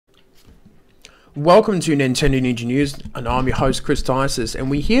Welcome to Nintendo Ninja News, and I'm your host Chris Tysis, and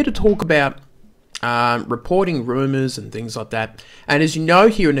we're here to talk about reporting rumors and things like that. And as you know,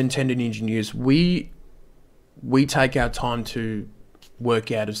 here at Nintendo Ninja News, we take our time to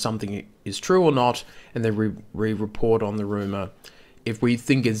work out if something is true or not, and then we report on the rumor if we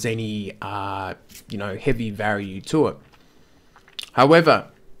think there's any heavy value to it. However,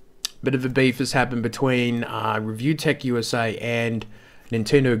 a bit of a beef has happened between ReviewTechUSA and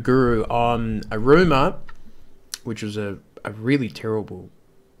Nintendo Guru on a rumor, which was a really terrible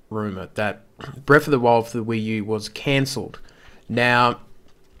rumor, that Breath of the Wild for the Wii U was cancelled. Now,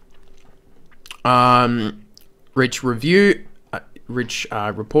 Rich reported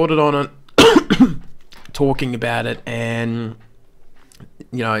on it, talking about it, and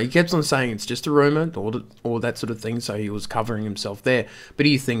he kept on saying it's just a rumor, all that sort of thing. So he was covering himself there, but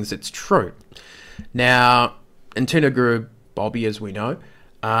he thinks it's true. Now, Nintendo Guru Bobby, as we know,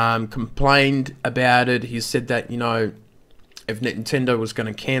 complained about it. He said that, if Nintendo was going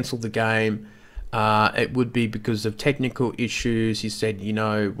to cancel the game, it would be because of technical issues. He said,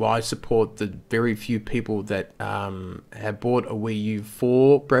 why support the very few people that have bought a Wii U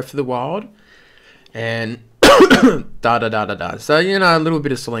for Breath of the Wild? And da-da-da-da-da. So, a little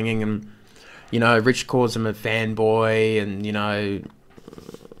bit of slinging, and, Rich calls him a fanboy, and,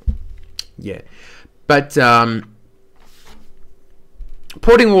 yeah. But,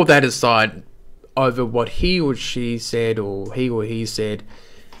 putting all that aside, over what he or she said, or he said,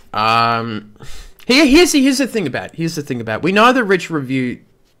 here's the thing about it. We know that Rich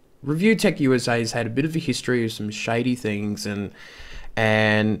ReviewTechUSA has had a bit of a history of some shady things and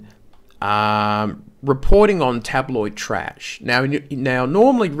reporting on tabloid trash. Now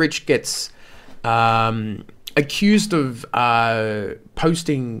normally Rich gets accused of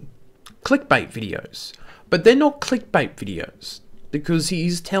posting clickbait videos, but they're not clickbait videos, because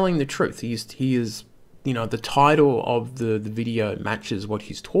he's telling the truth. He is, the title of the video matches what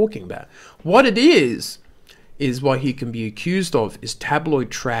he's talking about. What it is what he can be accused of is tabloid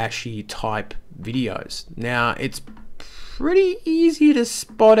trashy type videos. Now, it's pretty easy to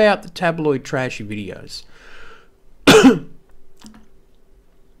spot out the tabloid trashy videos.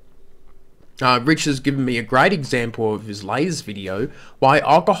 Rich has given me a great example of his latest video, why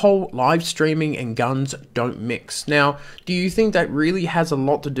alcohol, live streaming, and guns don't mix. Now, do you think that really has a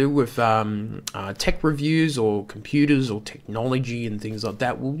lot to do with tech reviews or computers or technology and things like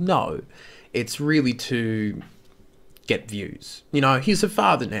that? Well, no. It's really to get views. He's a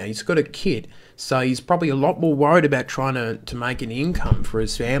father now. He's got a kid. So he's probably a lot more worried about trying to make an income for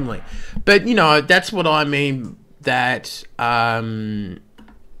his family. But, that's what I mean that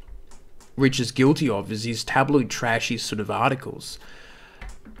Rich is guilty of, is these tabloid trashy sort of articles.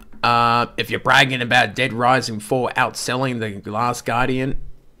 If you're bragging about Dead Rising 4 outselling The Last Guardian,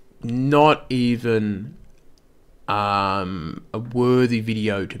 not even a worthy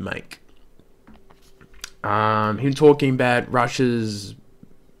video to make. Him talking about Russia's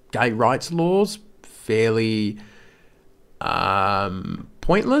gay rights laws, fairly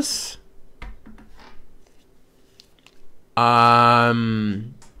pointless.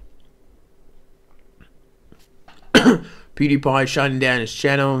 PewDiePie shutting down his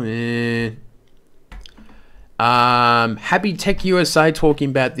channel. Happy Tech USA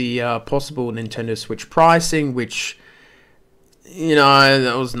talking about the possible Nintendo Switch pricing, which,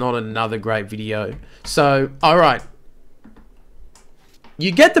 that was not another great video. So, alright.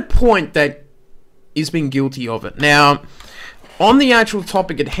 You get the point that he's been guilty of it. Now, on the actual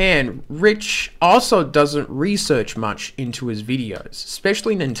topic at hand, Rich also doesn't research much into his videos,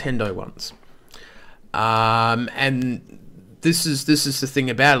 especially Nintendo ones. And this is the thing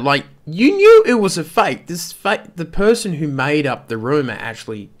about it. Like, you knew it was a fake. The person who made up the rumor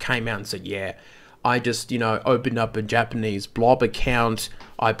actually came out and said, yeah, I just, opened up a Japanese blob account.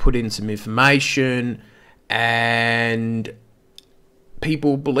 I put in some information, and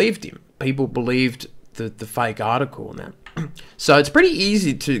people believed him. People believed the fake article and that. So it's pretty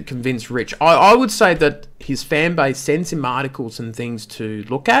easy to convince Rich. I would say that his fan base sends him articles and things to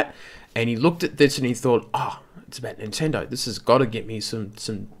look at, and he looked at this and he thought, it's about Nintendo. This has got to get me some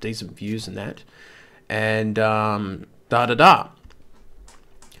decent views and that. And da-da-da.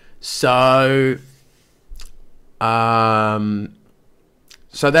 So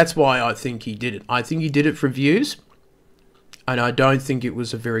that's why I think he did it. I think he did it for views, and I don't think it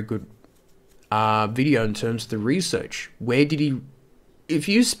was a very good video in terms of the research. Where did he... If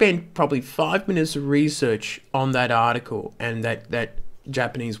you spent probably 5 minutes of research on that article and that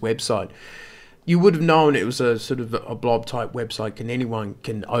Japanese website, you would have known it was a sort of a blob type website. Anyone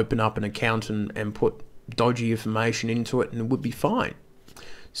can open up an account and put dodgy information into it, and it would be fine.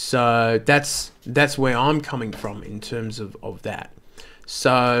 So that's where I'm coming from in terms of that.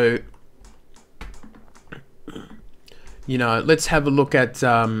 So, you know, let's have a look at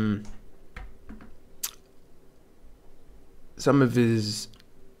some of his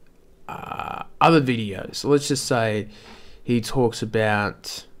other videos. So let's just say he talks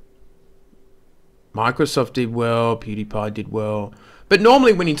about Microsoft did well, PewDiePie did well. But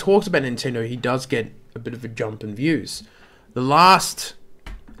normally when he talks about Nintendo, he does get a bit of a jump in views. The last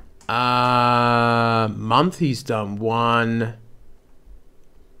month he's done 1,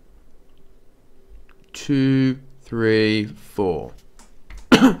 2, 3, 4.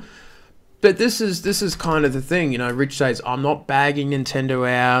 But this is kind of the thing, you know. Rich says, I'm not bagging Nintendo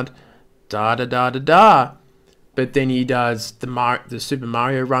out, da da da da da. But then he does the Super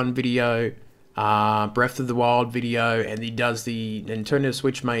Mario Run video, Breath of the Wild video, and he does the Nintendo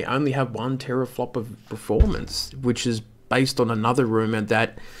Switch may only have 1 teraflop of performance, which is based on another rumor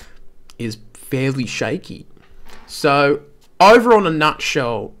that is fairly shaky. So, over on a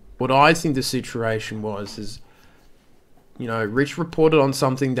nutshell, what I think the situation was is, you know, Rich reported on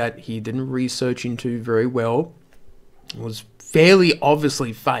something that he didn't research into very well. It was fairly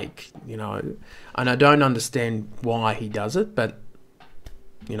obviously fake, you know, and I don't understand why he does it, but,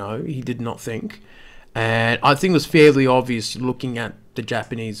 you know, he did not think. And I think it was fairly obvious looking at the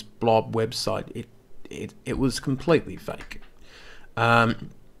Japanese blob website. It was completely fake.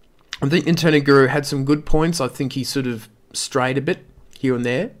 I think Internet Guru had some good points. I think he sort of strayed a bit here and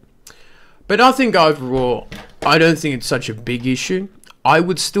there. But I think overall, I don't think it's such a big issue. I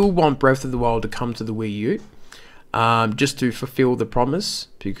would still want Breath of the Wild to come to the Wii U, just to fulfill the promise,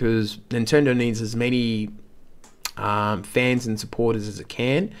 because Nintendo needs as many fans and supporters as it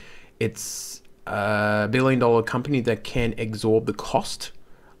can. It's a billion-dollar company that can absorb the cost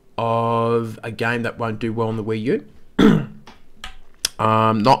of a game that won't do well on the Wii U.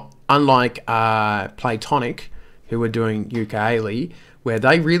 Not unlike Playtonic, who are doing Yooka-Laylee, where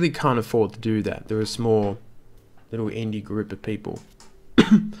they really can't afford to do that. They're a small little indie group of people.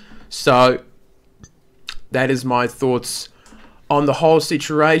 So that is my thoughts on the whole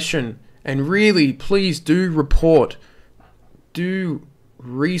situation. And really, please do report, do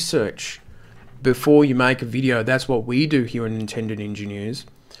research before you make a video. That's what we do here on Nintendo Ninja News.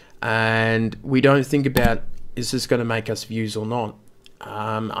 And we don't think about, is this going to make us views or not?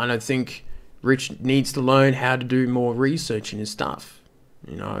 I don't think Rich needs to learn how to do more research in his stuff.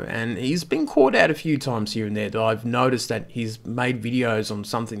 You know, and he's been caught out a few times here and there that I've noticed that he's made videos on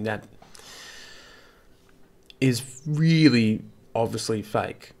something that is really obviously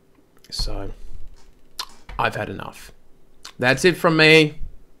fake. So, I've had enough. That's it from me.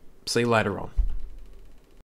 See you later on.